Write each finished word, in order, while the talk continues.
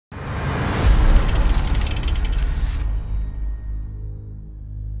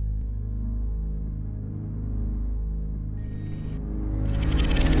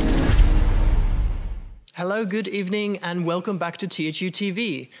Hello, good evening, and welcome back to THU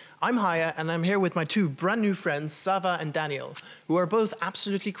TV. I'm Haje, and I'm here with my two brand new friends, Sava and Daniel, who are both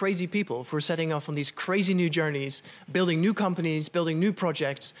absolutely crazy people for setting off on these crazy new journeys, building new companies, building new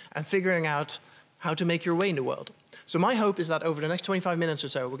projects, and figuring out how to make your way in the world. So my hope is that over the next 25 minutes or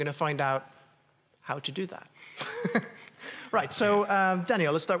so, we're going to find out how to do that. Right, so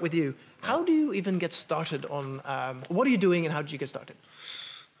Daniel, let's start with you. How do you even get started on, what are you doing and how did you get started?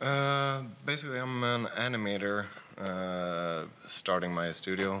 Basically, I'm an animator, starting my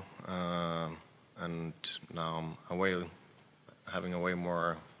studio, and now I'm having way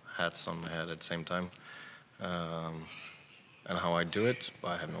more hats on my head at the same time. And how I do it,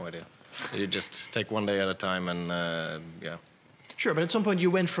 I have no idea. You just take one day at a time and, yeah. Sure, but at some point you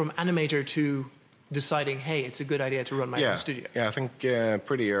went from animator to deciding, hey, it's a good idea to run my own studio. Yeah, I think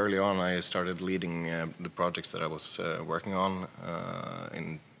pretty early on I started leading the projects that I was working on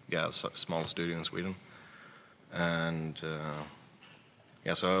in a small studio in Sweden. And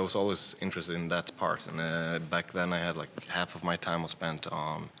yeah, so I was always interested in that part. And back then I had like half of my time was spent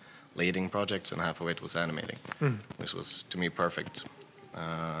on leading projects and half of it was animating, which was to me perfect.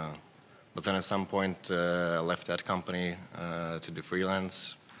 But then at some point I left that company to do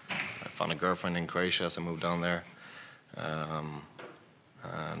freelance. I found a girlfriend in Croatia, so I moved down there.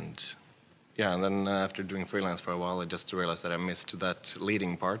 And yeah, and then after doing freelance for a while, I just realized that I missed that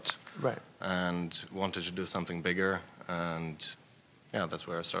leading part. Right. And wanted to do something bigger. And yeah, that's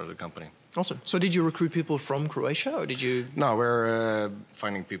where I started the company. Awesome. So did you recruit people from Croatia, or did you? No, we're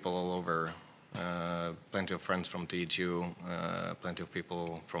finding people all over. Plenty of friends from THU, plenty of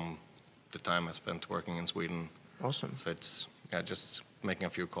people from the time I spent working in Sweden. Awesome. So it's just making a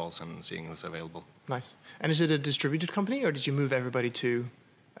few calls and seeing who's available. Nice. And is it a distributed company, or did you move everybody to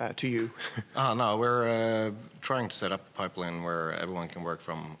you? No, we're trying to set up a pipeline where everyone can work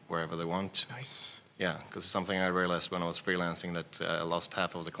from wherever they want. Nice. Yeah, because something I realized when I was freelancing that I lost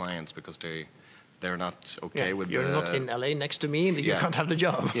half of the clients because they're not okay with you're not in LA next to me and you can't have the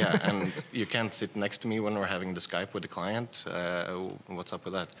job. Yeah, and you can't sit next to me when we're having the Skype with the client. What's up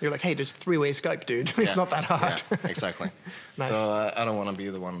with that? You're like, hey, there's three-way Skype, dude. It's not that hard. Yeah, exactly. Nice. So I don't want to be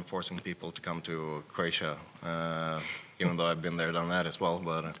the one forcing people to come to Croatia, even though I've been there, done that as well.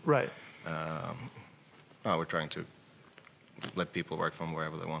 But right. No, we're trying to let people work from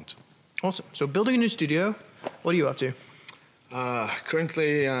wherever they want. Awesome. So building a new studio, what are you up to?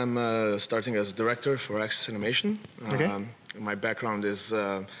 Currently, I'm starting as director for Access Animation. Okay. My background is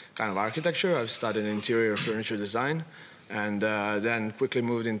kind of architecture. I've studied interior furniture design, and then quickly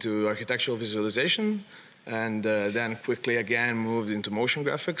moved into architectural visualization, and then quickly again moved into motion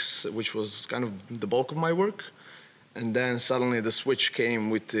graphics, which was kind of the bulk of my work. And then suddenly the switch came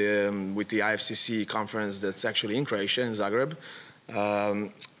with the IFCC conference that's actually in Croatia, in Zagreb.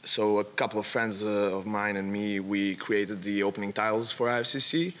 So a couple of friends of mine and me, we created the opening titles for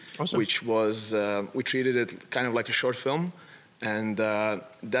IFCC, awesome. Which was, we treated it kind of like a short film. And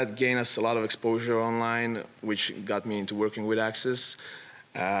that gained us a lot of exposure online, which got me into working with Access.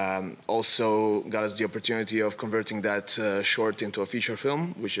 Also got us the opportunity of converting that short into a feature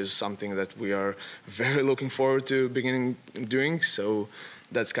film, which is something that we are very looking forward to beginning doing. So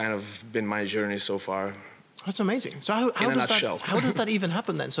that's kind of been my journey so far. That's amazing. So how does that even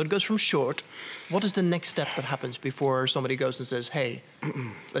happen then? So it goes from short. What is the next step that happens before somebody goes and says, hey,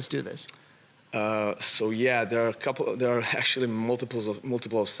 let's do this? So yeah, there are actually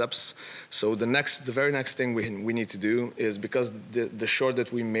multiple steps. So the very next thing we need to do is, because the short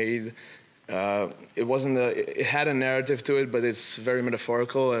that we made, it had a narrative to it, but it's very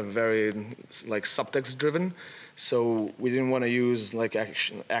metaphorical and very like subtext driven. So we didn't want to use like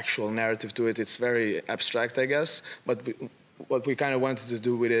actual narrative to it. It's very abstract, I guess. But what we kind of wanted to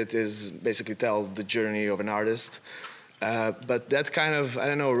do with it is basically tell the journey of an artist. But that kind of, I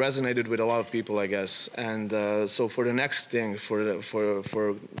don't know, resonated with a lot of people, I guess. And so for the next thing, for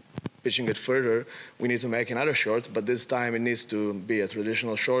pitching it further, we need to make another short. But this time it needs to be a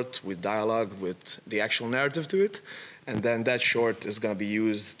traditional short with dialogue, with the actual narrative to it. And then that short is going to be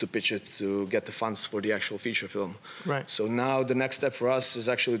used to pitch it to get the funds for the actual feature film. Right. So now the next step for us is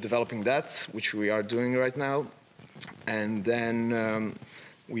actually developing that, which we are doing right now. And then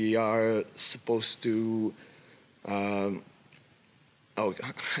we are supposed to... oh,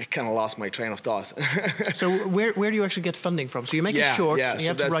 I kind of lost my train of thought. So where do you actually get funding from? So you make a short, and you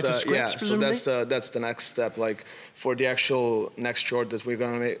have to write the script, presumably? So that's the next step. Like for the actual next short that we're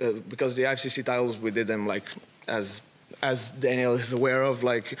going to make, because the IFCC titles, we did them like as Daniel is aware of,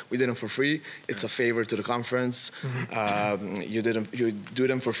 like we did them for free. It's a favor to the conference. Mm-hmm. You do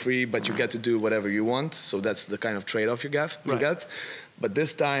them for free, but you get to do whatever you want. So that's the kind of trade-off you get. But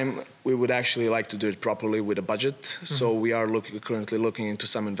this time, we would actually like to do it properly with a budget. So we are currently looking into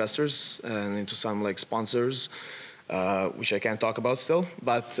some investors and into some like sponsors, which I can't talk about still.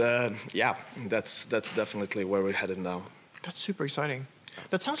 But yeah, that's definitely where we're headed now. That's super exciting.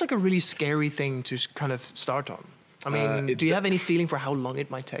 That sounds like a really scary thing to kind of start on. I mean, do you have any feeling for how long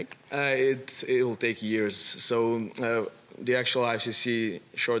it might take? It will take years. So the actual IFCC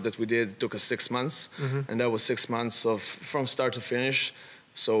short that we did took us 6 months, and that was 6 months of from start to finish.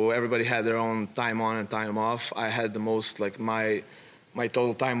 So everybody had their own time on and time off. I had the most, like my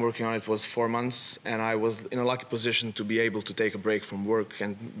total time working on it was 4 months, and I was in a lucky position to be able to take a break from work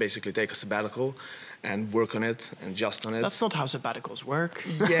and basically take a sabbatical and work on it and just on it. That's not how sabbaticals work.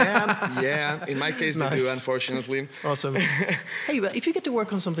 Yeah. In my case, they do, unfortunately. Awesome. Hey, but if you get to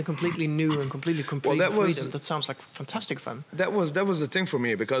work on something completely new and completely freedom, that sounds like fantastic fun. That was the thing for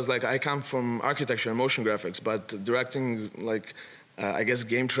me, because like I come from architecture and motion graphics, but directing like I guess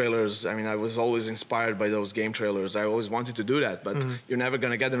game trailers, I mean, I was always inspired by those game trailers. I always wanted to do that, but you're never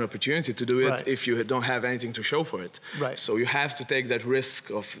going to get an opportunity to do it if you don't have anything to show for it. Right. So you have to take that risk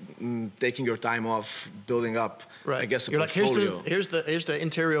of taking your time off, building up, I guess, a portfolio. Like, here's the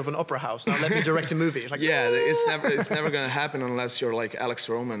interior of an opera house. Now let me direct a movie. Like, yeah, it's never going to happen unless you're like Alex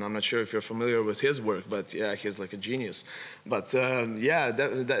Roman. I'm not sure if you're familiar with his work, but yeah, he's like a genius. But yeah,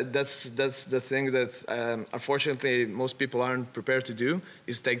 that's the thing that unfortunately most people aren't prepared to do,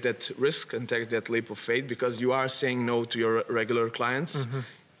 is take that risk and take that leap of faith, because you are saying no to your regular clients,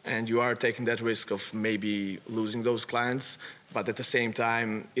 and you are taking that risk of maybe losing those clients, but at the same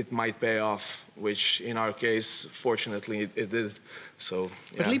time it might pay off, which in our case fortunately it did. So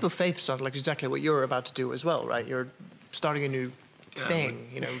yeah. But leap of faith sounds like exactly what you're about to do as well, right? You're starting a new thing,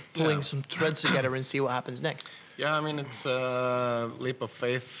 you know, pulling some threads together and see what happens next. Yeah, I mean, it's a leap of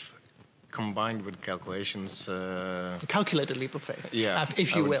faith combined with calculations. Calculated leap of faith,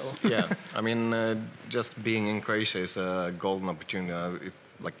 if you will. Yeah, I mean, just being in Croatia is a golden opportunity. If,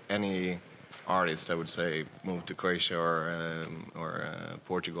 like any artist, I would say, move to Croatia or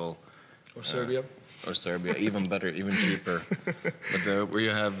Portugal. Or Serbia. Or Serbia, even better, even cheaper. But where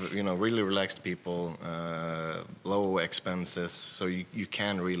you have, you know, really relaxed people, low expenses, so you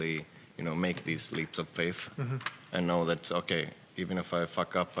can really, you know, make these leaps of faith and know that, okay, even if I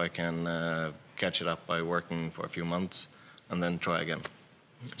fuck up, I can catch it up by working for a few months and then try again.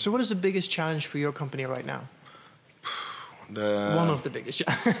 So what is the biggest challenge for your company right now? One of the biggest.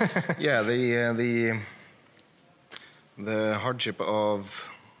 Yeah, the hardship of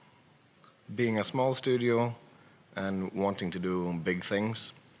being a small studio and wanting to do big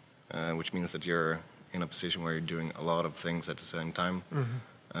things, which means that you're in a position where you're doing a lot of things at the same time.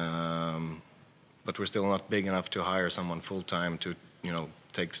 But we're still not big enough to hire someone full-time to, you know,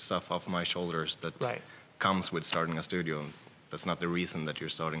 take stuff off my shoulders that comes with starting a studio. That's not the reason that you're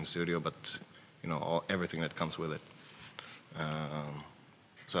starting a studio, but, you know, everything that comes with it.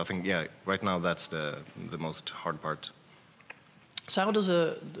 So I think, yeah, right now that's the most hard part. So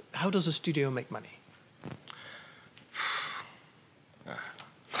how does a studio make money?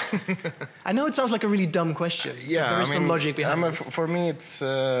 I know it sounds like a really dumb question. Yeah, there is some logic behind it. For me, it's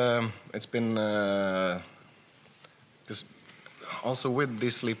been because also with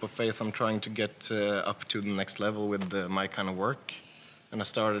this leap of faith, I'm trying to get up to the next level with my kind of work, and I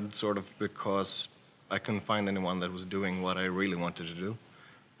started sort of because I couldn't find anyone that was doing what I really wanted to do.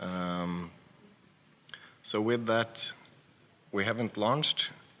 So with that, we haven't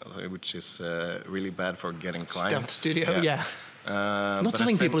launched, which is really bad for getting clients. Stealth studio, yeah. Not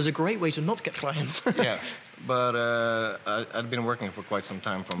telling people is a great way to not get clients. Yeah, but I'd been working for quite some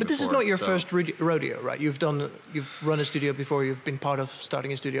time from before. But this is not your first rodeo, right? You've run a studio before. You've been part of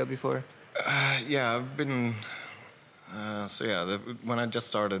starting a studio before. Yeah, I've been. So yeah, when I just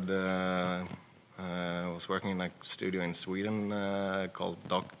started, I was working in a studio in Sweden called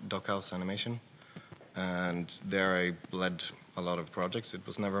Dockhouse Animation, and there I led a lot of projects. It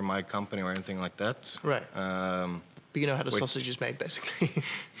was never my company or anything like that. Right. But you know how the sausage is made, basically.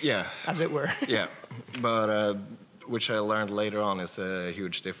 Yeah. As it were. Yeah. But which I learned later on is a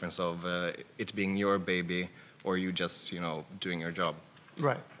huge difference of it being your baby or you just, you know, doing your job.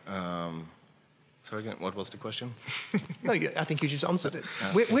 Right. So again, what was the question? No, I think you just answered it.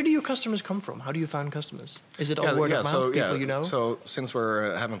 Where do your customers come from? How do you find customers? Is it all word of mouth, people you know? So since we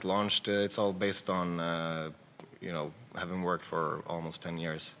haven't launched, it's all based on, you know, having worked for almost 10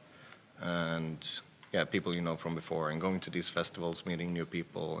 years. And yeah, people you know from before, and going to these festivals, meeting new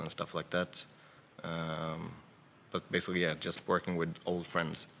people and stuff like that. But basically, yeah, just working with old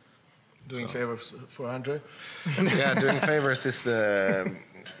friends. Doing favors for Andre? Yeah, doing favors is the,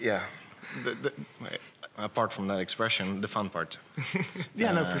 yeah. apart from that expression, the fun part.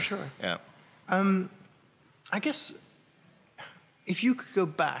 Yeah, no, for sure. Yeah. I guess if you could go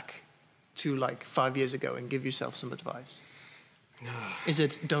back to like 5 years ago and give yourself some advice, is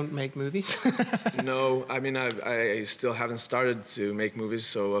it don't make movies? No, I mean I still haven't started to make movies,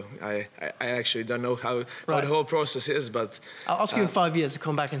 so I actually don't know how the whole process is. But I'll ask you in 5 years to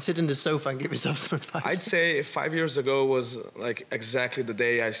come back and sit in the sofa and give yourself some advice. I'd say 5 years ago was like exactly the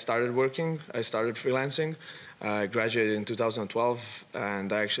day I started working. I started freelancing. I graduated in 2012,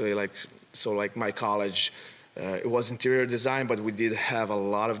 and I actually like my college. It was interior design, but we did have a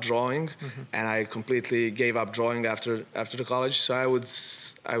lot of drawing, and I completely gave up drawing after the college. So I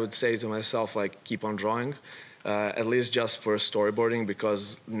would say to myself, like, keep on drawing, at least just for storyboarding,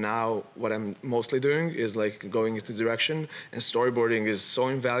 because now what I'm mostly doing is like going into direction, and storyboarding is so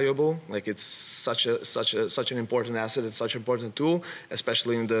invaluable. Like, it's such an important asset. It's such an important tool,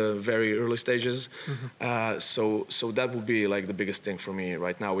 especially in the very early stages. So that would be like the biggest thing for me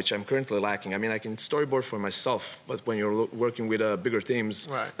right now, which I'm currently lacking. I mean, I can storyboard for myself, but when you're working with bigger teams,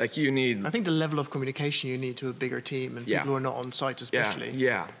 like, you need. I think the level of communication you need to a bigger team and people who are not on site, especially.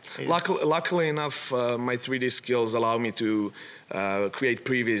 Yeah. Luckily enough, my 3D skills allow me to create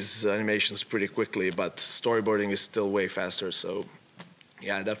previs animations pretty quickly, but storyboarding is still way faster. So,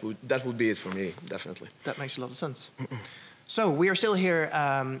 yeah, that would be it for me, definitely. That makes a lot of sense. So we are still here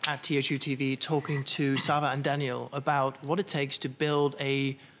at THU TV talking to Sava and Daniel about what it takes to build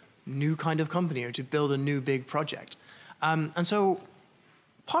a new kind of company or to build a new big project. And so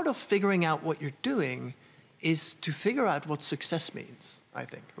part of figuring out what you're doing is to figure out what success means, I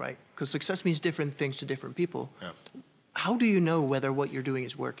think, right? Because success means different things to different people. Yeah. How do you know whether what you're doing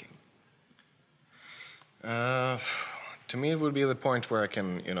is working? To me, it would be the point where I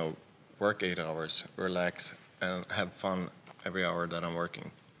can, work 8 hours, relax, and have fun every hour that I'm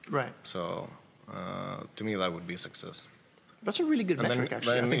working. Right. So, to me, that would be success. That's a really good metric,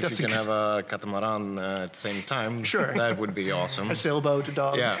 actually. Then I think if that's you can have a catamaran at the same time, Sure. that would be awesome. A sailboat, a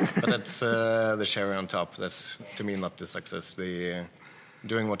dog. Yeah, but that's the cherry on top. That's, to me, not the success. The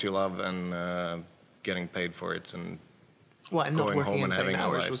doing what you love and getting paid for it, and and not going working home and insane having a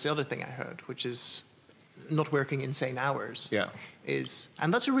hours life. was the other thing I heard, which is not working insane hours. Yeah.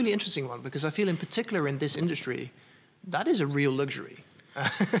 And that's a really interesting one, because I feel in particular in this industry, that is a real luxury.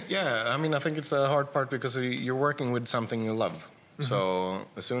 Yeah, I mean, I think it's a hard part because you're working with something you love. So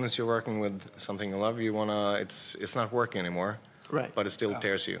as soon as you're working with something you love, you wanna. It's not working anymore. Right. But it still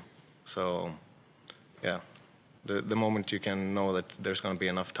tears you. So, yeah, the moment you can know that there's gonna be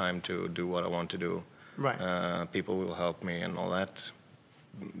enough time to do what I want to do, Right. People will help me and all that.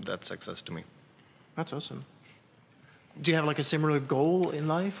 That's success to me. That's awesome. Do you have like a similar goal in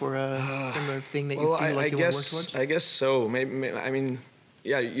life or a similar thing that you feel like you want to work towards? I guess so. Maybe I mean,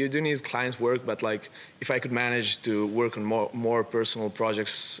 yeah, you do need client work, but like if I could manage to work on more personal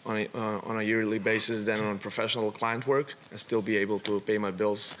projects on a yearly basis than on professional client work and still be able to pay my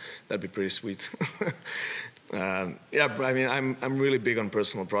bills, that'd be pretty sweet. Yeah, I mean, I'm really big on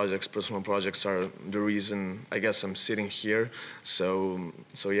personal projects. Personal projects are the reason I guess I'm sitting here. So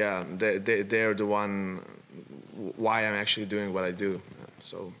yeah, they're the one why I'm actually doing what I do.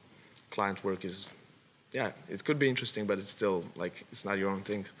 So client work is, yeah, it could be interesting, but it's still like it's not your own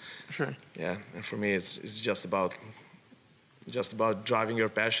thing. Sure. Yeah, and for me, it's just about driving your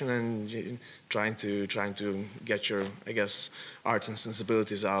passion and trying to get your, I guess, art and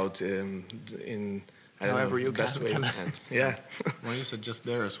sensibilities out in I don't however know, you the best way. Yeah. Well, you said just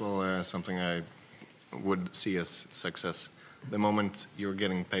there as well something I would see as success. The moment you're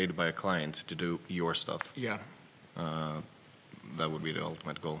getting paid by a client to do your stuff. Yeah. That would be the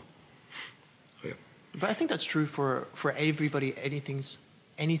ultimate goal. Yeah. But I think that's true for everybody,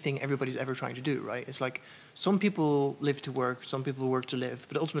 anything everybody's ever trying to do, right? It's like some people live to work, some people work to live,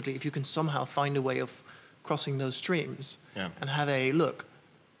 but ultimately if you can somehow find a way of crossing those streams and have a, look,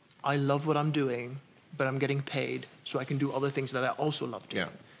 I love what I'm doing, but I'm getting paid so I can do other things that I also love doing.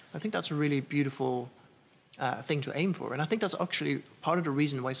 I think that's a really beautiful thing to aim for. And I think that's actually part of the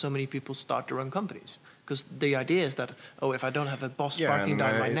reason why so many people start their own companies. Because the idea is that, oh, if I don't have a boss barking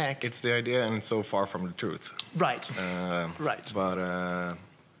down my neck... It's the idea, and it's so far from the truth. Right. Right. But,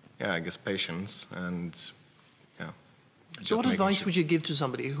 yeah, I guess patience and, yeah. So what advice would you give to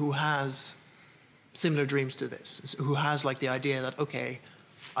somebody who has similar dreams to this? Who has, like, the idea that, okay,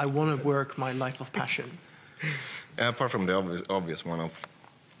 I want to work my life of passion? Apart from the obvious one of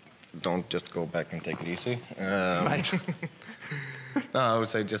don't just go back and take it easy. Right. No, I would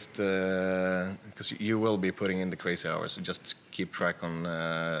say just because you will be putting in the crazy hours, so just keep track on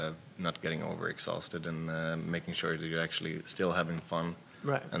not getting overexhausted and making sure that you're actually still having fun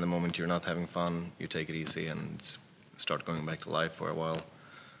Right. And the moment you're not having fun, you take it easy and start going back to life for a while.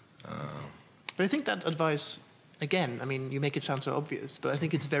 But I think that advice, again, I mean, you make it sound so obvious, but I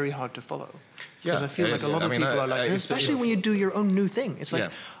think it's very hard to follow. Because I feel like a lot of people are like, and especially when you do your own new thing. It's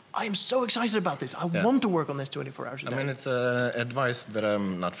like, I am so excited about this. I want to work on this 24 hours a day. I mean, it's advice that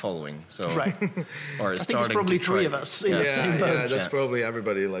I'm not following. So, right. Or I think it's probably three of us in that same boat. Yeah, that's probably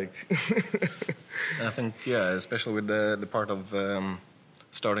everybody. Like, I think, especially with the part of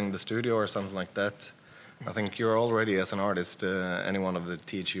starting the studio or something like that. I think you're already, as an artist, any one of the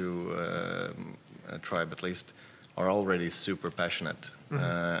THU tribe at least, are already super passionate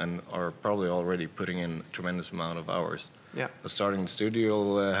and are probably already putting in a tremendous amount of hours. Yeah. But starting the studio,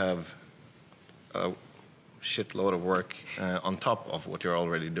 you'll have a shitload of work on top of what you're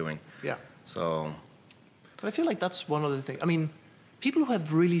already doing. Yeah. So. But I feel like that's one of the things. I mean, people who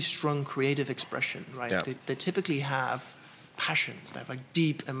have really strong creative expression, right? Yeah. They typically have passions. They have like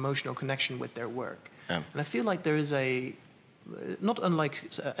deep emotional connection with their work. Yeah. And I feel like there is not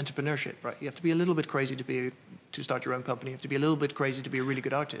unlike entrepreneurship, right? You have to be a little bit crazy to start your own company. You have to be a little bit crazy to be a really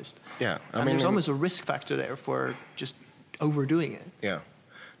good artist. Yeah. I mean, there's almost a risk factor there for just overdoing it. Yeah.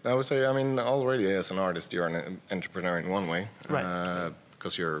 I would say, I mean, already as an artist, you're an entrepreneur in one way. Right.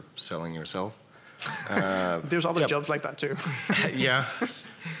 Because you're selling yourself. There's other jobs like that too. Yeah.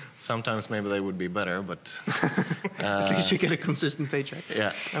 Sometimes maybe they would be better, but... At least you get a consistent paycheck.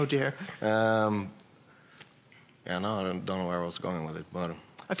 Yeah. Oh dear. Yeah, no, I don't know where I was going with it, but...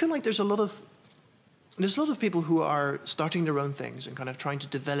 I feel like there's a lot of people who are starting their own things and kind of trying to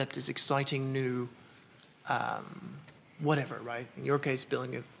develop this exciting new whatever, right? In your case,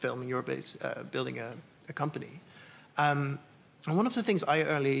 building a film, in your case, building a company. And one of the things I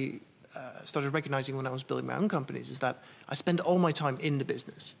early started recognizing when I was building my own companies is that I spend all my time in the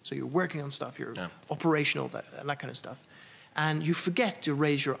business. So you're working on stuff, you're operational, and that kind of stuff. And you forget to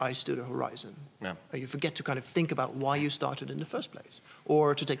raise your eyes to the horizon. Yeah. Or you forget to kind of think about why you started in the first place.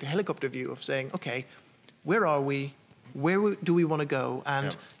 Or to take the helicopter view of saying, okay, where are we? Where do we want to go?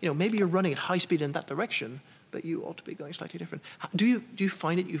 And maybe you're running at high speed in that direction, but you ought to be going slightly different. Do you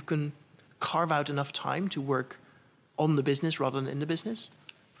find that you can carve out enough time to work on the business rather than in the business?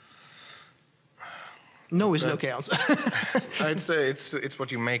 No is an okay answer. I'd say it's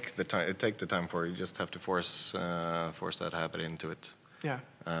what you make take the time for. You just have to force that habit into it. Yeah.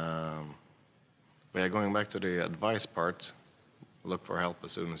 But yeah, going back to the advice part, look for help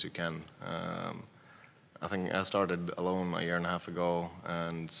as soon as you can. I think I started alone a year and a half ago,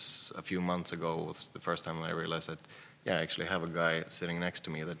 and a few months ago was the first time I realized that, I actually have a guy sitting next to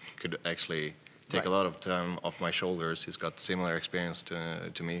me that could actually take a lot of time off my shoulders. He's got similar experience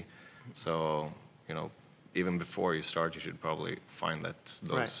to me. So, even before you start, you should probably find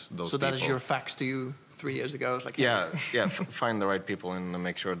those so people. that is your fax to you 3 years ago? Like, find the right people and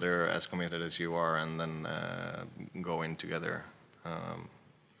make sure they're as committed as you are, and then go in together.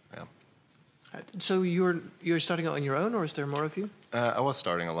 So you're starting out on your own, or is there more of you? I was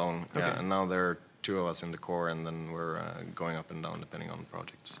starting alone, and now there are 2 of us in the core, and then we're going up and down depending on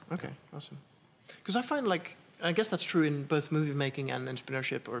projects. Okay, awesome. Because I find, I guess that's true in both movie making and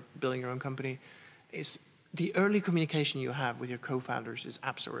entrepreneurship or building your own company, is the early communication you have with your co-founders is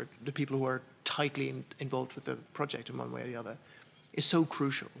absolute. The people who are tightly involved with the project in one way or the other is so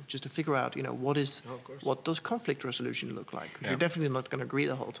crucial. Just to figure out, what does conflict resolution look like? You're definitely not going to agree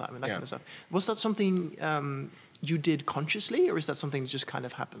the whole time and that kind of stuff. Was that something you did consciously, or is that something that just kind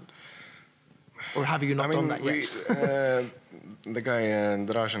of happened? Or have you not done that yet? The guy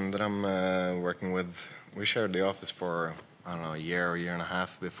Trojan that I'm working with, we shared the office for, I don't know, a year and a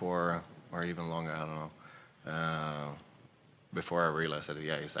half before, or even longer, I don't know. Before I realized that,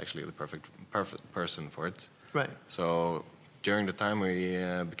 he's actually the perfect person for it. Right. So during the time we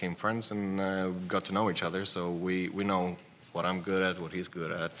became friends and got to know each other. So we know what I'm good at, what he's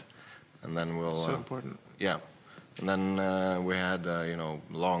good at, and then we'll. So important. Yeah, and then we had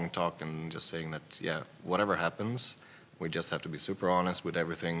long talk and just saying that whatever happens, we just have to be super honest with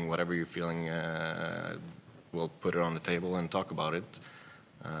everything. Whatever you're feeling, we'll put it on the table and talk about it.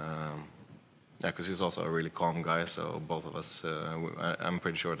 Because he's also a really calm guy, so both of us, I'm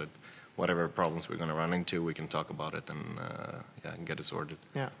pretty sure that whatever problems we're going to run into, we can talk about it and get it sorted.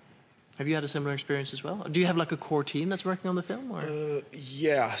 Yeah. Have you had a similar experience as well? Do you have a core team that's working on the film? Or?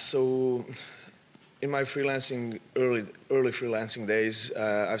 So in my freelancing, early freelancing days,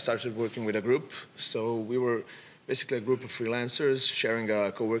 I've started working with a group. So we were basically a group of freelancers sharing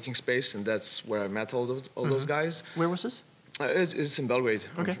a co-working space, and that's where I met all those guys. Where was this? It's in Belgrade.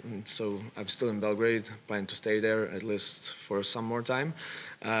 Okay. So I'm still in Belgrade, planning to stay there at least for some more time.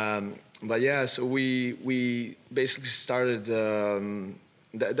 But so we basically started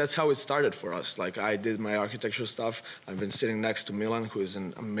that's how it started for us. Like, I did my architecture stuff. I've been sitting next to Milan, who is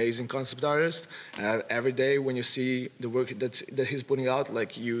an amazing concept artist. And every day when you see the work that he's putting out,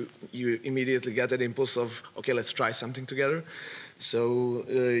 like, you immediately get that impulse of, okay, let's try something together. So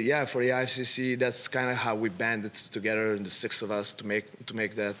yeah, for the IFCC, that's kind of how we banded together, the six of us, to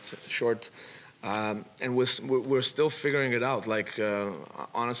make that short. And we're still figuring it out. Like,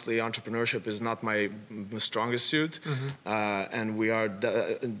 honestly, entrepreneurship is not my strongest suit. And we are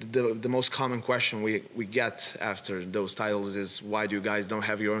the most common question we get after those titles is, why do you guys don't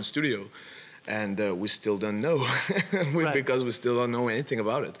have your own studio? And we still don't know, because we still don't know anything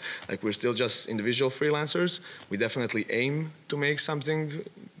about it. Like, we're still just individual freelancers. We definitely aim to make something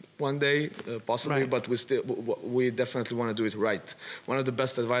one day, possibly, but we definitely want to do it right. One of the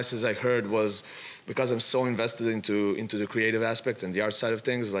best advices I heard was, because I'm so invested into the creative aspect and the art side of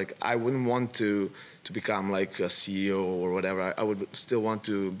things, like, I wouldn't want to become like a CEO or whatever. I would still want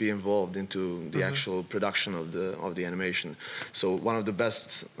to be involved into the actual production of the animation. So one of the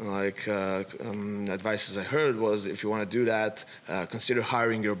best advices I heard was, if you want to do that, consider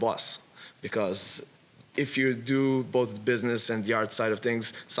hiring your boss, because if you do both the business and the art side of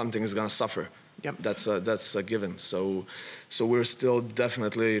things, something is going to suffer. Yep. That's a given. So we're still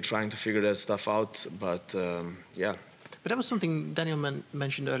definitely trying to figure that stuff out. But yeah. But that was something Daniel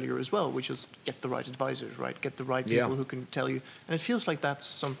mentioned earlier as well, which is get the right advisors, right? Get the right people who can tell you. And it feels like that's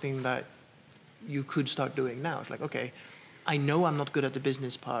something that you could start doing now. It's like, okay, I know I'm not good at the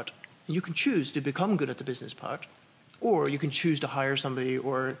business part. And you can choose to become good at the business part. Or you can choose to hire somebody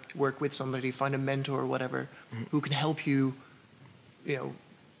or work with somebody, find a mentor or whatever, who can help you,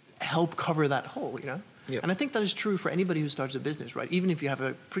 help cover that hole, Yep. And I think that is true for anybody who starts a business, right? Even if you have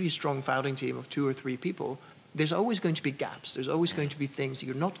a pretty strong founding team of 2 or 3 people, there's always going to be gaps. There's always going to be things that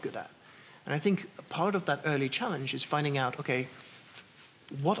you're not good at. And I think part of that early challenge is finding out, okay,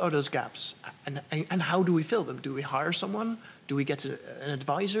 what are those gaps and how do we fill them? Do we hire someone? Do we get an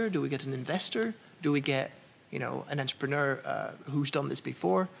advisor? Do we get an investor? Do we get an entrepreneur who's done this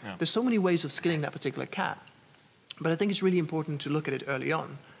before? Yeah. There's so many ways of skinning that particular cat. But I think it's really important to look at it early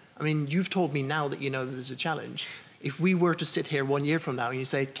on. I mean, you've told me now that you know that there's a challenge. If we were to sit here 1 year from now and you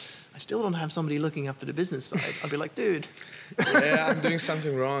say, I still don't have somebody looking after the business side, I'd be like, dude. Yeah, I'm doing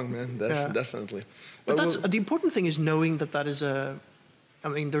something wrong, man. Definitely. But the important thing is knowing that is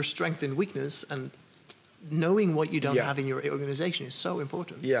there's strength and weakness, and knowing what you don't have in your organization is so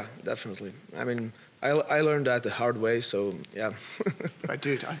important. Yeah, definitely. I mean, I learned that the hard way, so yeah. Right,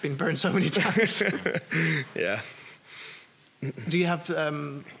 dude, I've been burned so many times. Yeah. Do you have?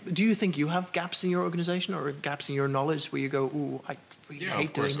 Do you think you have gaps in your organization or gaps in your knowledge where you go, "Ooh, I really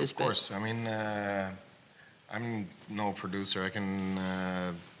hate doing this"? Of course. I mean, I'm no producer. I can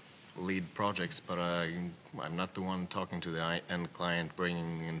lead projects, but I'm not the one talking to the end client,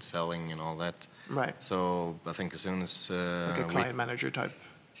 bringing and selling and all that. Right. So I think as soon as like a client manager type.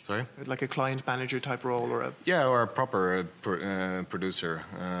 Sorry? Like a client manager type role, or a... Yeah, or a proper producer,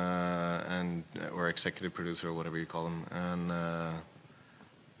 or executive producer, or whatever you call them. And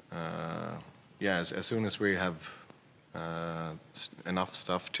yeah, as soon as we have enough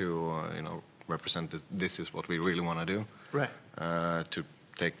stuff to represent that this is what we really want to do, right? To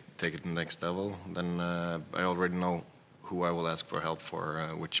take it to the next level, then I already know who I will ask for help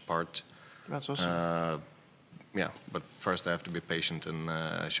for which part. That's awesome. Yeah, but first I have to be patient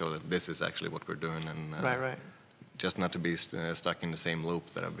and show that this is actually what we're doing, and right. Just not to be stuck in the same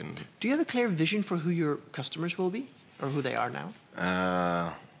loop that I've been. Do you have a clear vision for who your customers will be, or who they are now?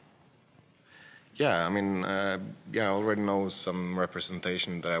 Yeah, I mean, I already know some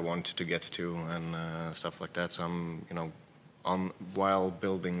representation that I want to get to and stuff like that. So I'm, while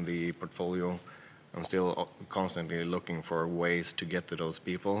building the portfolio, I'm still constantly looking for ways to get to those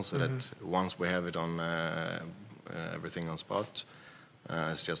people, so that once we have it on everything on spot,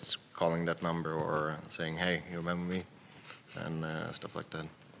 it's just calling that number or saying, "Hey, you remember me?" and stuff like that.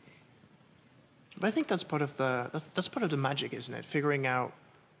 But I think that's part of the magic, isn't it? Figuring out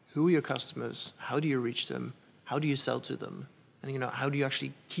who are your customers, how do you reach them, how do you sell to them, and how do you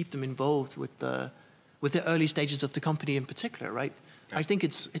actually keep them involved with the early stages of the company in particular, right? Yeah. I think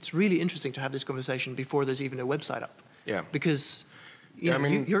it's really interesting to have this conversation before there's even a website up. Yeah. Because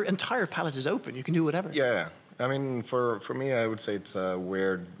your entire palette is open. You can do whatever. Yeah. I mean, for me, I would say it's a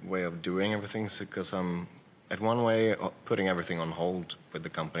weird way of doing everything, because I'm, at one way, putting everything on hold with the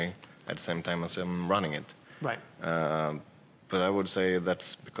company at the same time as I'm running it. Right. But I would say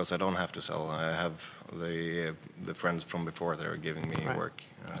that's because I don't have to sell. I have the friends from before that are giving me work.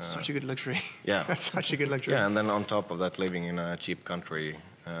 That's such a good luxury. Yeah. That's such a good luxury. Yeah, and then on top of that, living in a cheap country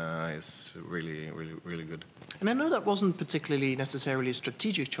is really, really, really good. And I know that wasn't particularly necessarily a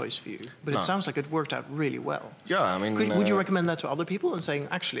strategic choice for you, but it sounds like it worked out really well. Yeah, I mean... Would you recommend that to other people and saying,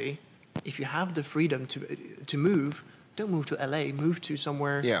 actually, if you have the freedom to move, don't move to LA, move to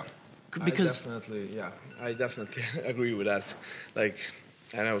somewhere... Yeah. Because I definitely agree with that. Like,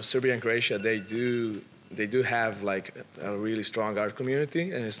 I know Serbia and Croatia, they do have like a really strong art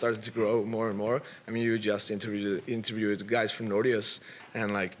community, and it's starting to grow more and more. I mean, you just interviewed guys from Nordius,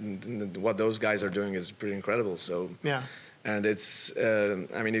 and like what those guys are doing is pretty incredible. So yeah, and it's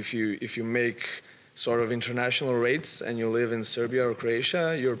I mean, if you make sort of international rates and you live in Serbia or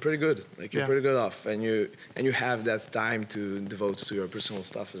Croatia, you're pretty good. Like you're pretty good off, and you have that time to devote to your personal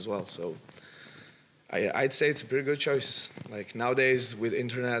stuff as well. So I'd say it's a pretty good choice. Like nowadays with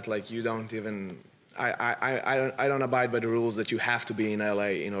internet, like you don't even. I don't abide by the rules that you have to be in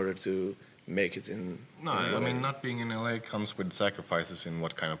LA in order to make it in. No, I mean, not being in LA comes with sacrifices in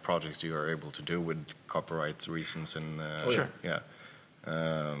what kind of projects you are able to do with copyright reasons and sure. Yeah.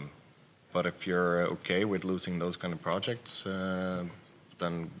 But if you're okay with losing those kind of projects,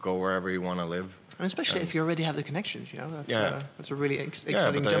 then go wherever you want to live. And especially if you already have the connections, you know, that's a really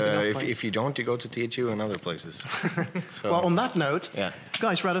exciting jumping off point. If you don't, you go to THU and other places. So, well, on that note, yeah.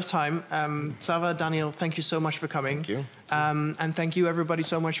 Guys, we're out of time. Sava, Daniel, thank you so much for coming. Thank you. And thank you everybody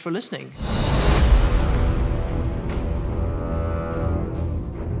so much for listening.